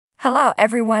Hello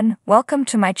everyone, welcome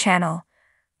to my channel.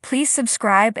 Please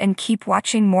subscribe and keep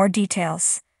watching more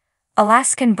details.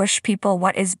 Alaskan bush people.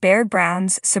 What is Bear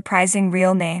Brown's surprising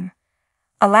real name?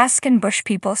 Alaskan bush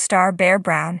people star Bear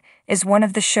Brown is one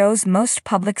of the show's most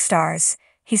public stars.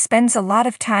 He spends a lot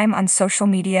of time on social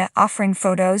media offering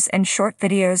photos and short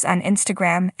videos on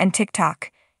Instagram and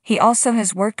TikTok. He also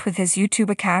has worked with his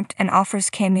YouTube account and offers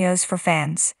cameos for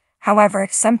fans. However,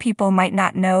 some people might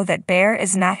not know that Bear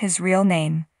is not his real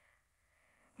name.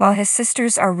 While his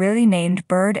sisters are really named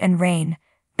Bird and Rain,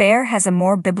 Bear has a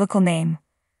more biblical name.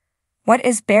 What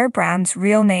is Bear Brown's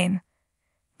real name?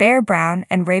 Bear Brown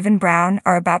and Raven Brown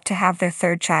are about to have their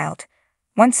third child.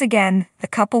 Once again, the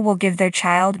couple will give their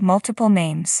child multiple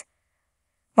names.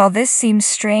 While this seems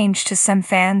strange to some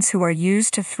fans who are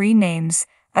used to three names,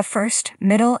 a first,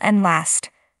 middle and last,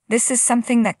 this is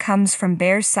something that comes from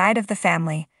Bear's side of the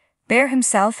family. Bear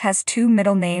himself has two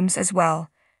middle names as well.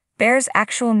 Bear's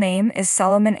actual name is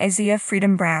Solomon Isaiah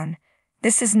Freedom Brown.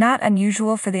 This is not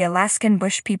unusual for the Alaskan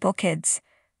bush people kids.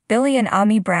 Billy and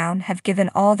Ami Brown have given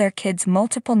all their kids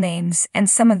multiple names, and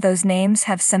some of those names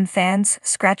have some fans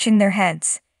scratching their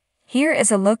heads. Here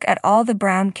is a look at all the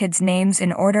Brown kids' names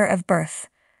in order of birth.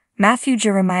 Matthew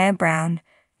Jeremiah Brown,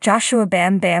 Joshua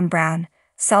Bam Bam Brown,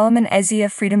 Solomon Isaiah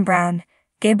Freedom Brown,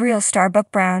 Gabriel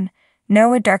Starbuck Brown,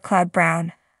 Noah Darkcloud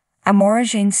Brown, Amora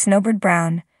Jane Snowbird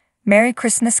Brown, Merry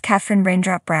Christmas Catherine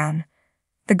Raindrop Brown.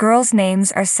 The girls'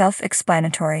 names are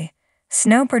self-explanatory.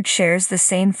 Snowbird shares the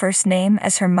same first name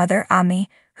as her mother Ami,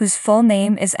 whose full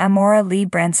name is Amora Lee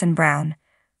Branson Brown.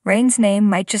 Rain's name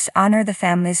might just honor the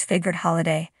family's favorite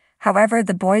holiday. However,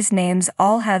 the boys' names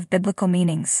all have biblical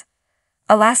meanings.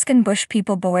 Alaskan bush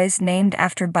people boys named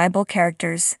after Bible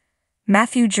characters.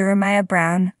 Matthew Jeremiah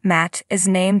Brown, Matt, is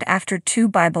named after two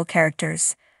Bible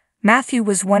characters. Matthew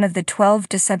was one of the 12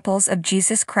 disciples of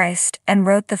Jesus Christ and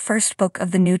wrote the first book of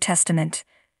the New Testament.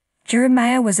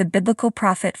 Jeremiah was a biblical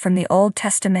prophet from the Old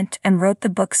Testament and wrote the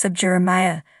books of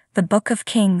Jeremiah, the Book of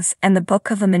Kings, and the Book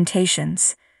of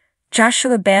Lamentations.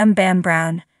 Joshua Bam Bam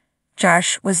Brown,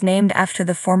 Josh, was named after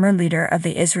the former leader of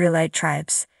the Israelite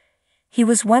tribes. He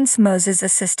was once Moses'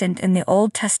 assistant in the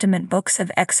Old Testament books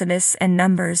of Exodus and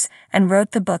Numbers and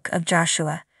wrote the Book of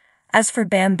Joshua. As for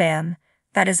Bam Bam,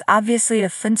 that is obviously a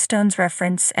Flintstones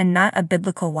reference and not a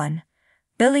biblical one.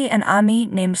 Billy and Ami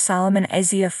named Solomon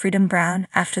Isaiah Freedom Brown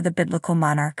after the biblical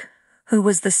monarch, who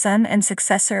was the son and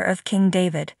successor of King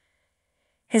David.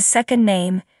 His second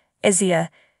name, Isaiah,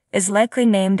 is likely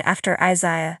named after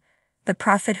Isaiah, the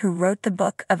prophet who wrote the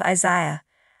book of Isaiah.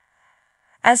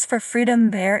 As for Freedom,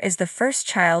 Bear is the first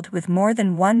child with more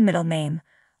than one middle name,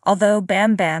 although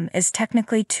Bam Bam is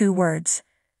technically two words.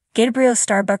 Gabriel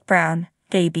Starbuck Brown,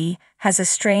 Gaby, has a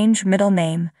strange middle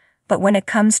name, but when it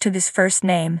comes to his first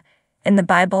name, in the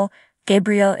Bible,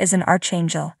 Gabriel is an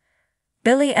archangel.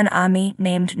 Billy and Ami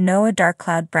named Noah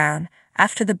Darkcloud Brown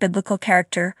after the biblical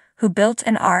character who built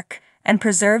an ark and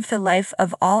preserved the life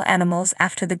of all animals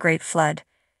after the Great Flood.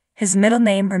 His middle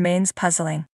name remains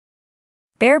puzzling.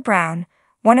 Bear Brown,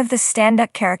 one of the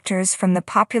stand-up characters from the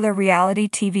popular reality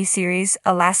TV series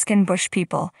Alaskan Bush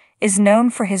People, is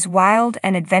known for his wild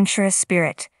and adventurous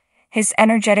spirit. His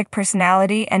energetic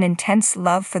personality and intense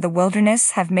love for the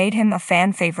wilderness have made him a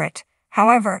fan favorite.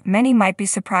 However, many might be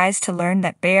surprised to learn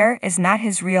that Bear is not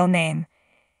his real name.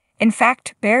 In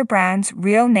fact, Bear Brown's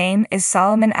real name is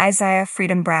Solomon Isaiah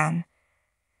Freedom Brown.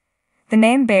 The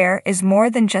name Bear is more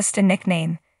than just a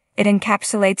nickname. It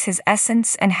encapsulates his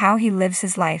essence and how he lives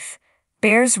his life.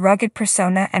 Bear's rugged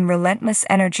persona and relentless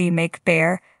energy make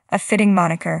Bear a fitting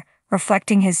moniker,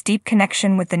 reflecting his deep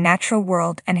connection with the natural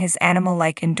world and his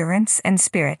animal-like endurance and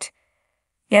spirit.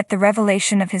 Yet the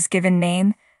revelation of his given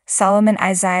name, Solomon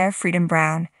Isaiah Freedom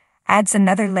Brown, adds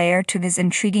another layer to his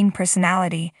intriguing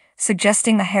personality,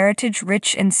 suggesting a heritage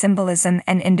rich in symbolism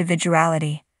and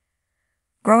individuality.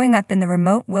 Growing up in the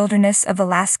remote wilderness of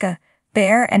Alaska,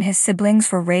 Bear and his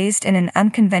siblings were raised in an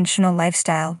unconventional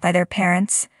lifestyle by their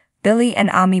parents, Billy and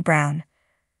Ami Brown.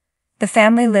 The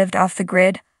family lived off the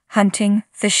grid, hunting,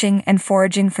 fishing, and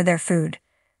foraging for their food.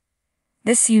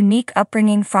 This unique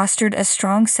upbringing fostered a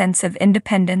strong sense of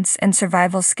independence and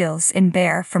survival skills in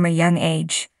Bear from a young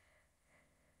age.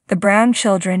 The Brown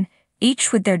children,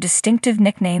 each with their distinctive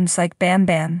nicknames like Bam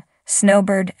Bam,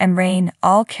 Snowbird, and Rain,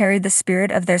 all carried the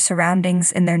spirit of their surroundings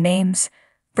in their names,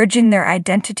 bridging their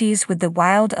identities with the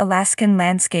wild Alaskan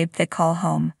landscape they call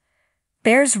home.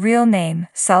 Bear's real name,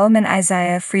 Solomon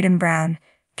Isaiah Freedom Brown,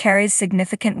 carries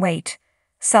significant weight.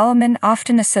 Solomon,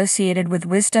 often associated with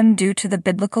wisdom due to the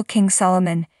biblical King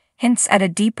Solomon, hints at a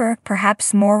deeper,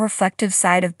 perhaps more reflective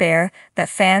side of Bear that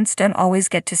fans don't always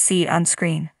get to see on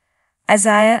screen.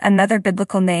 Isaiah, another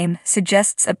biblical name,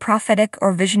 suggests a prophetic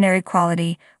or visionary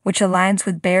quality, which aligns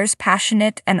with Bear's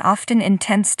passionate and often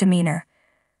intense demeanor.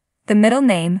 The middle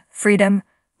name, Freedom,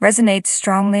 resonates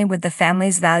strongly with the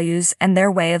family's values and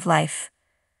their way of life.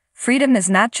 Freedom is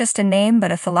not just a name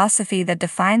but a philosophy that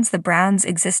defines the Browns'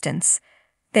 existence.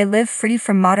 They live free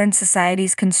from modern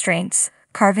society's constraints,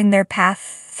 carving their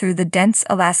path through the dense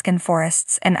Alaskan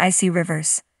forests and icy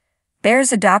rivers.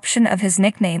 Bear's adoption of his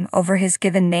nickname over his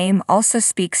given name also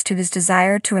speaks to his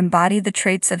desire to embody the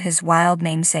traits of his wild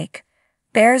namesake.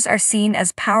 Bears are seen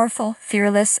as powerful,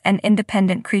 fearless, and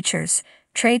independent creatures,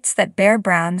 traits that Bear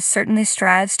Brown certainly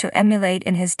strives to emulate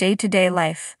in his day-to-day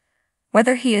life.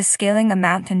 Whether he is scaling a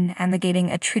mountain,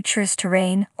 navigating a treacherous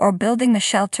terrain, or building a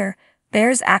shelter,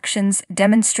 Bear's actions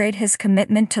demonstrate his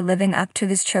commitment to living up to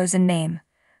his chosen name.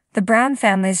 The Brown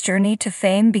family's journey to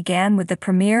fame began with the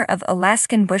premiere of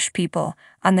Alaskan Bush People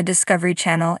on the Discovery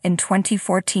Channel in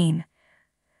 2014.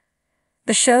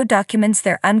 The show documents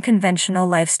their unconventional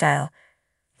lifestyle,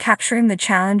 capturing the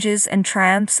challenges and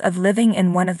triumphs of living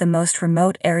in one of the most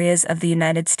remote areas of the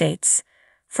United States.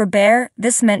 For Bear,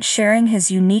 this meant sharing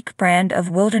his unique brand of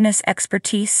wilderness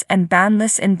expertise and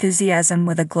boundless enthusiasm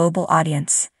with a global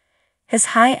audience.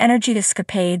 His high-energy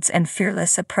escapades and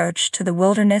fearless approach to the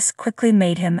wilderness quickly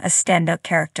made him a standout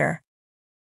character.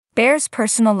 Bear's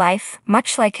personal life,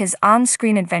 much like his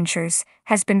on-screen adventures,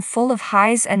 has been full of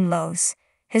highs and lows.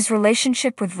 His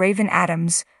relationship with Raven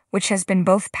Adams, which has been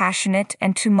both passionate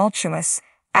and tumultuous,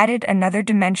 added another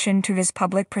dimension to his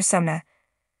public persona.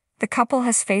 The couple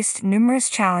has faced numerous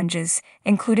challenges,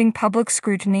 including public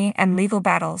scrutiny and legal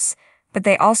battles, but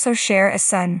they also share a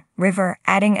son, River,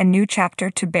 adding a new chapter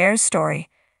to Bear's story.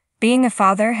 Being a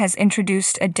father has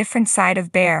introduced a different side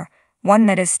of Bear, one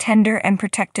that is tender and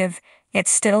protective, yet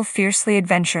still fiercely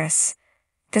adventurous.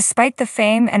 Despite the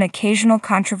fame and occasional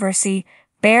controversy,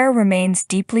 Bear remains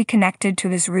deeply connected to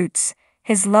his roots.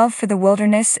 His love for the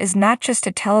wilderness is not just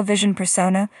a television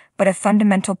persona, but a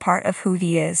fundamental part of who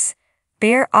he is.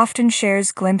 Bear often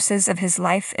shares glimpses of his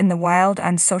life in the wild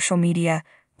on social media,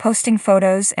 posting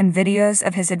photos and videos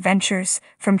of his adventures,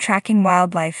 from tracking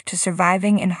wildlife to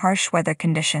surviving in harsh weather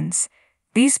conditions.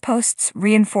 These posts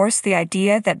reinforce the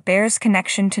idea that Bear's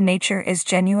connection to nature is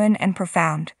genuine and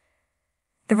profound.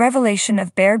 The revelation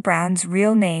of Bear Brown's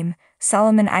real name,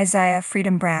 Solomon Isaiah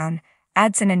Freedom Brown,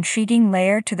 adds an intriguing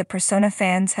layer to the persona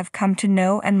fans have come to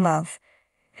know and love.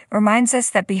 It reminds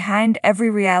us that behind every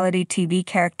reality TV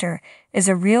character is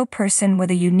a real person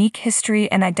with a unique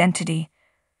history and identity.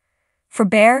 For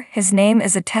Bear, his name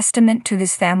is a testament to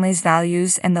his family's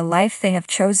values and the life they have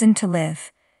chosen to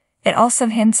live. It also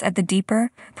hints at the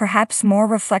deeper, perhaps more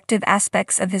reflective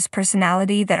aspects of his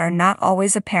personality that are not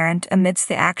always apparent amidst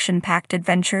the action-packed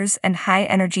adventures and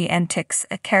high-energy antics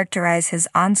that characterize his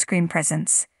on-screen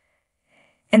presence.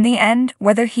 In the end,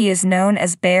 whether he is known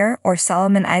as Bear or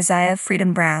Solomon Isaiah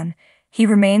Freedom Brown, he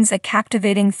remains a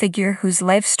captivating figure whose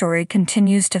life story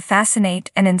continues to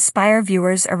fascinate and inspire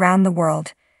viewers around the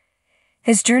world.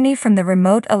 His journey from the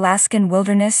remote Alaskan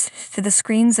wilderness to the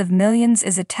screens of millions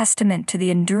is a testament to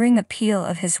the enduring appeal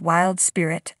of his wild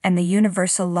spirit and the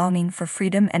universal longing for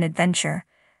freedom and adventure.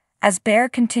 As Bear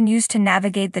continues to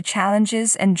navigate the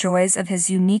challenges and joys of his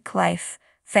unique life,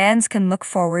 fans can look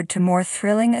forward to more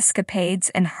thrilling escapades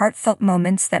and heartfelt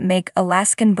moments that make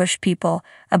Alaskan Bush People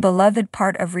a beloved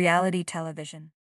part of reality television.